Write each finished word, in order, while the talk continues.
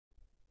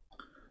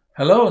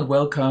Hello and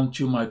welcome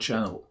to my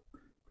channel.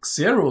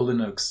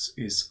 XeroLinux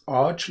is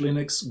Arch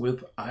Linux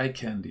with eye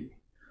candy.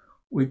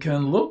 We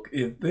can look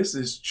if this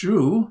is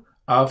true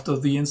after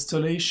the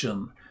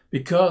installation,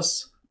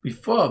 because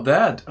before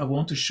that I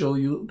want to show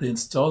you the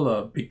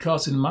installer,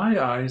 because in my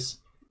eyes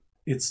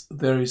it's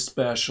very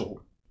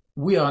special.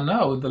 We are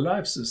now in the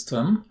live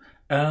system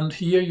and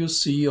here you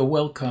see a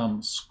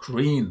welcome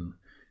screen.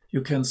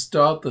 You can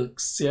start the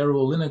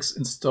XeroLinux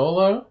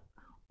installer,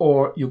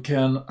 or you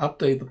can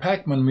update the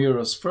Pacman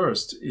mirrors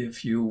first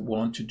if you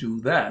want to do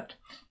that.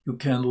 You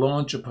can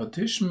launch a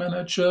partition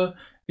manager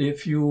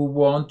if you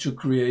want to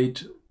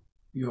create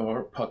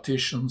your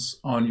partitions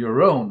on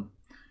your own.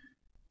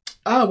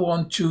 I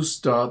want to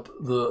start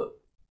the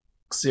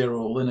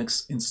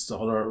XeroLinux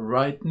installer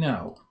right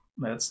now.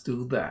 Let's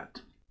do that.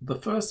 The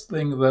first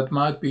thing that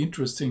might be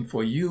interesting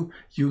for you,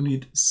 you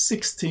need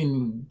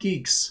 16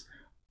 gigs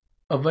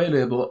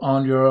available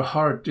on your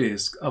hard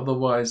disk,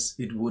 otherwise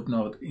it would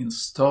not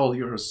install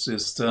your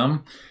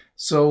system.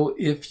 So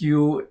if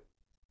you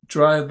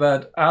try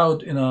that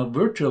out in a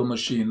virtual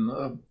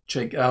machine,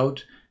 check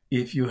out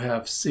if you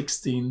have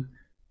 16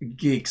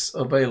 gigs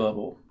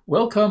available.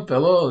 Welcome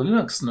fellow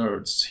Linux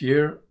nerds.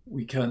 Here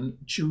we can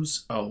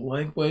choose our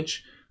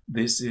language.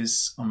 This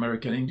is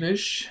American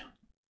English.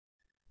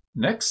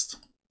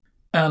 Next.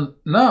 And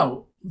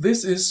now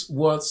this is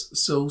what's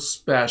so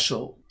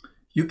special.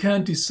 You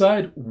can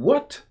decide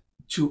what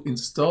to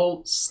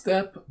install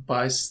step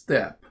by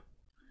step.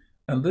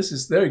 And this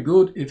is very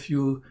good if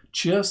you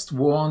just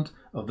want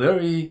a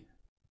very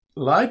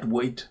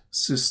lightweight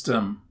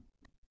system.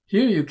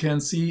 Here you can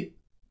see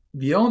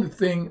the only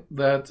thing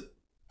that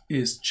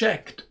is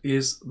checked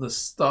is the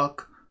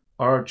stock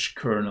Arch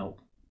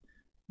kernel.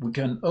 We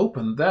can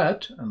open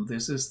that, and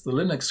this is the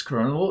Linux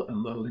kernel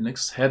and the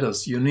Linux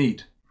headers you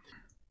need.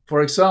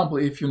 For example,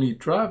 if you need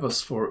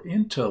drivers for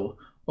Intel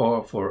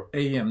or for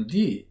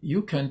AMD,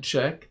 you can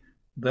check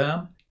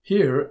them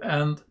here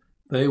and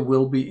they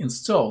will be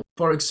installed.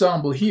 For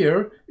example,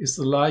 here is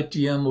the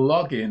LightDM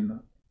login.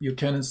 You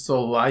can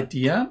install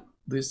LightDM.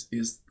 This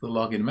is the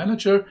login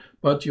manager,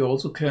 but you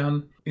also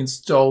can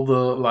install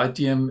the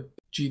LightDM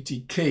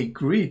GTK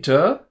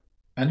greeter.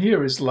 And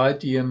here is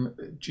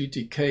LightDM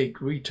GTK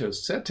greeter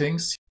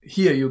settings.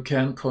 Here you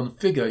can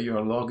configure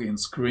your login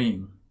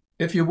screen.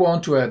 If you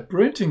want to add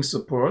printing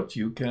support,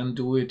 you can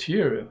do it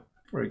here.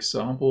 For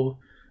example,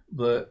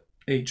 the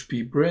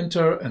HP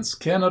printer and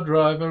scanner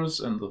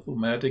drivers and the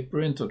Fumatic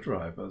printer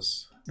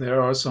drivers.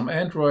 There are some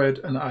Android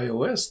and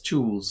iOS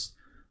tools.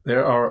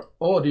 There are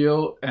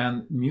audio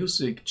and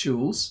music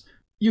tools.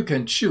 You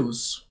can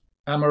choose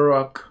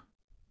Amarok,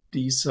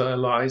 Deezer,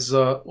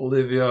 Eliza,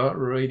 Olivia,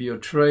 Radio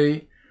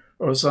Tray,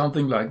 or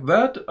something like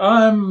that.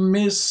 I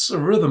miss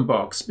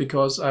Rhythmbox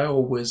because I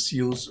always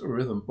use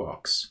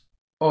Rhythmbox.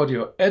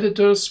 Audio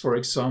editors, for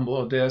example,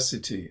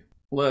 Audacity.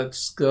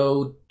 Let's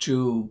go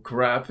to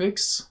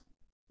graphics.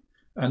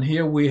 And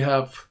here we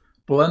have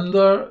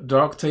Blender,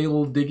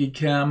 Darktable,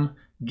 Digicam,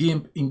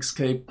 GIMP,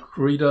 Inkscape,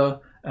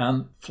 Krita,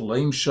 and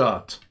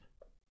Flameshot.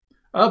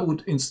 I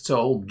would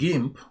install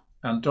GIMP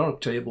and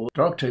Darktable.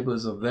 Darktable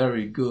is a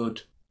very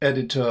good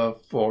editor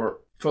for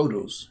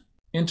photos.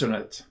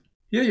 Internet.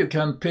 Here you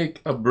can pick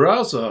a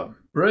browser: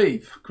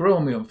 Brave,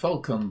 Chromium,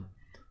 Falcon,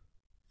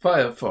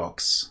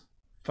 Firefox,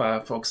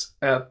 Firefox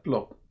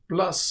Adblock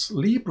Plus,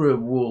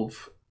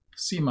 LibreWolf,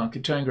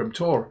 SeaMonkey, Tangram,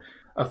 Tor.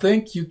 I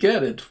think you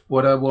get it,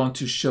 what I want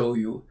to show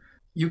you.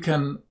 You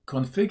can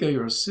configure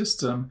your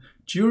system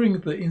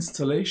during the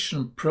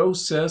installation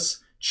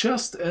process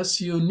just as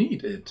you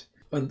need it.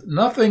 And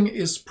nothing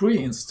is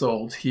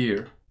pre-installed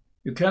here.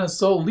 You can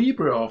install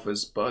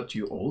LibreOffice, but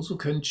you also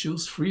can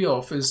choose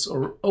FreeOffice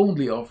or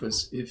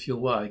OnlyOffice if you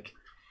like.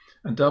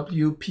 And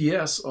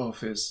WPS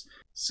Office.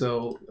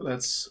 So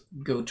let's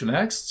go to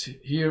next.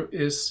 Here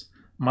is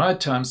my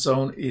time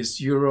zone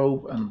is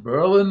Europe and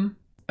Berlin.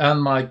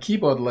 And my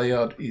keyboard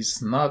layout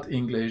is not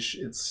English,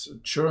 it's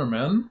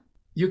German.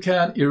 You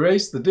can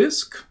erase the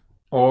disk,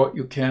 or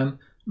you can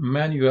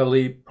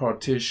manually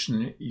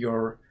partition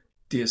your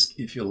disk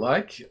if you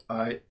like.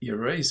 I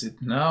erase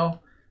it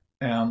now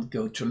and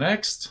go to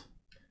next.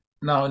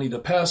 Now I need a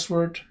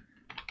password.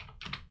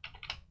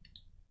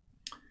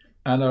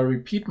 And I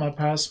repeat my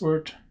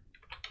password.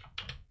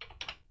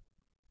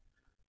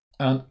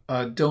 And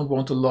I don't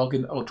want to log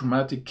in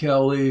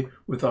automatically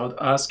without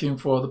asking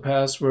for the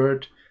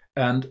password.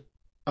 And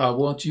I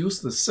want to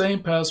use the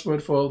same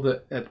password for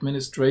the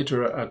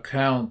administrator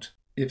account.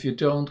 If you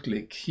don't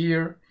click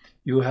here,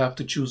 you have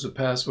to choose a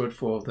password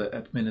for the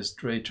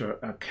administrator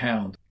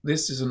account.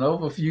 This is an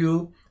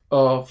overview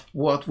of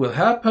what will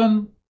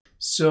happen.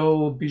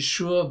 So be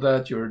sure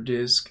that your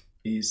disk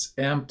is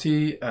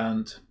empty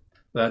and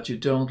that you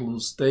don't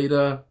lose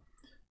data,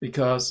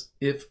 because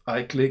if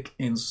I click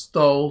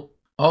install,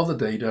 all the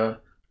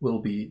data will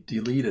be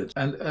deleted.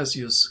 And as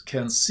you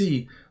can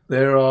see,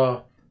 there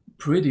are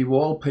pretty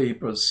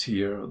wallpapers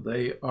here.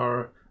 They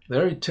are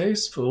very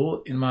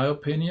tasteful in my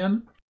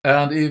opinion.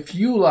 And if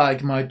you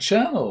like my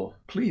channel,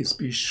 please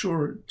be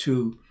sure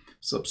to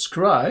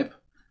subscribe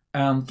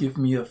and give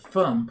me a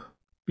thumb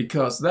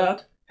because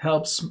that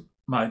helps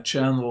my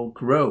channel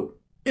grow.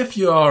 If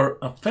you are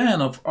a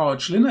fan of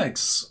Arch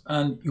Linux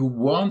and you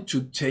want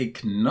to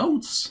take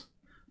notes,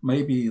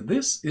 maybe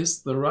this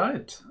is the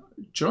right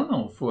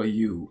journal for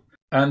you.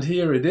 And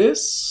here it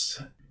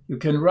is. You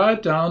can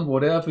write down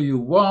whatever you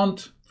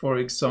want, for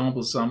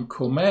example, some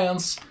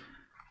commands.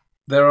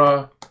 There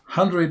are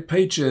 100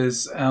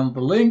 pages and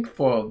the link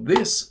for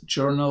this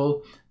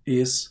journal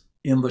is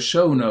in the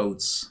show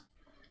notes.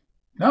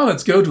 Now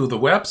let's go to the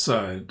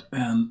website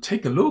and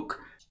take a look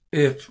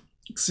if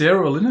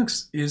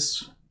XeroLinux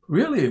is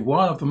really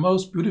one of the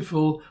most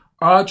beautiful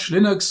Arch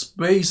Linux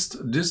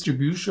based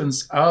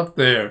distributions out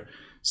there.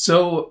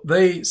 So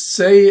they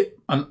say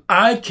an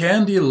eye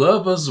candy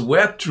lover's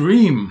wet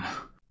dream.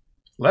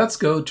 Let's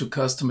go to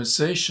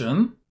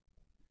customization,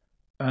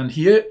 and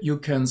here you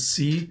can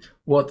see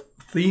what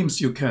themes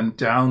you can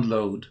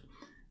download.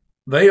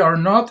 They are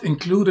not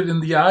included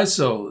in the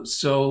ISO,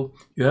 so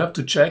you have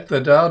to check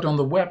that out on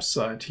the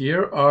website.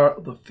 Here are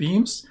the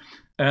themes,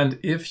 and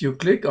if you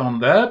click on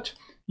that,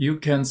 you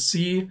can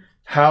see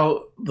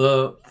how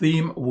the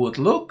theme would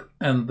look,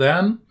 and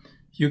then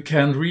you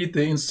can read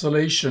the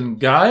installation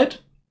guide.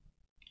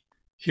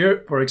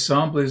 Here, for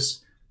example,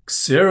 is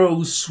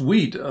Xero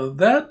Suite.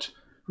 That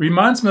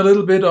reminds me a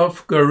little bit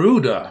of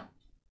Garuda,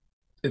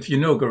 if you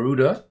know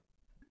Garuda.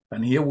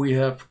 And here we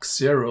have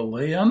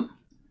XeroLinux.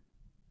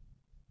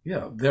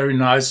 Yeah, very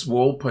nice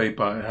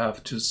wallpaper, I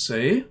have to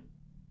say.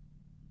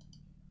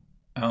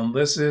 And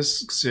this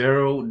is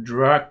Xero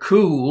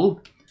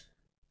Dracul.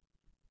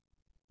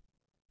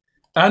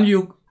 And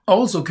you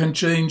also can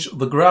change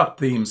the graph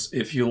themes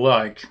if you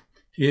like.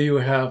 Here you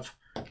have,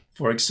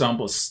 for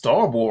example,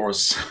 Star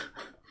Wars.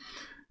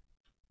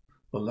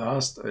 The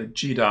Last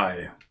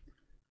Jedi.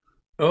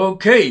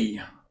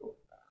 Okay.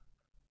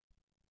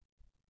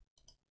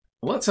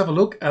 Let's have a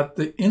look at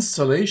the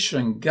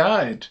installation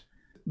guide.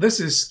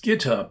 This is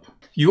GitHub.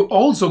 You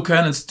also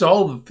can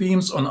install the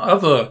themes on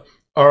other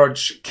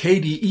Arch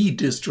KDE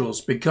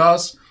distros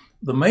because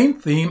the main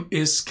theme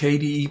is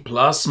KDE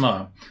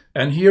Plasma.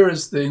 And here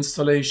is the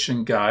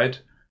installation guide,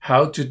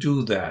 how to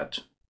do that.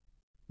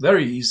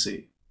 Very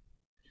easy.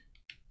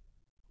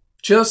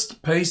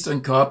 Just paste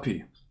and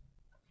copy.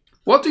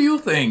 What do you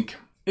think?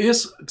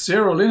 Is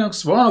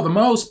XeroLinux one of the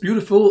most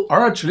beautiful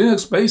Arch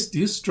Linux-based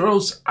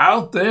distros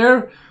out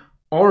there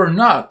or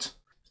not?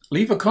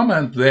 Leave a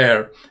comment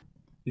there.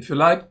 If you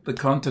like the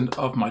content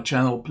of my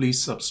channel,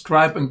 please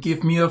subscribe and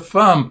give me a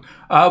thumb.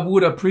 I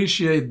would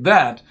appreciate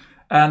that.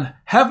 And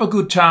have a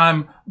good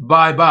time.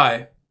 Bye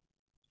bye.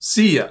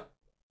 See ya.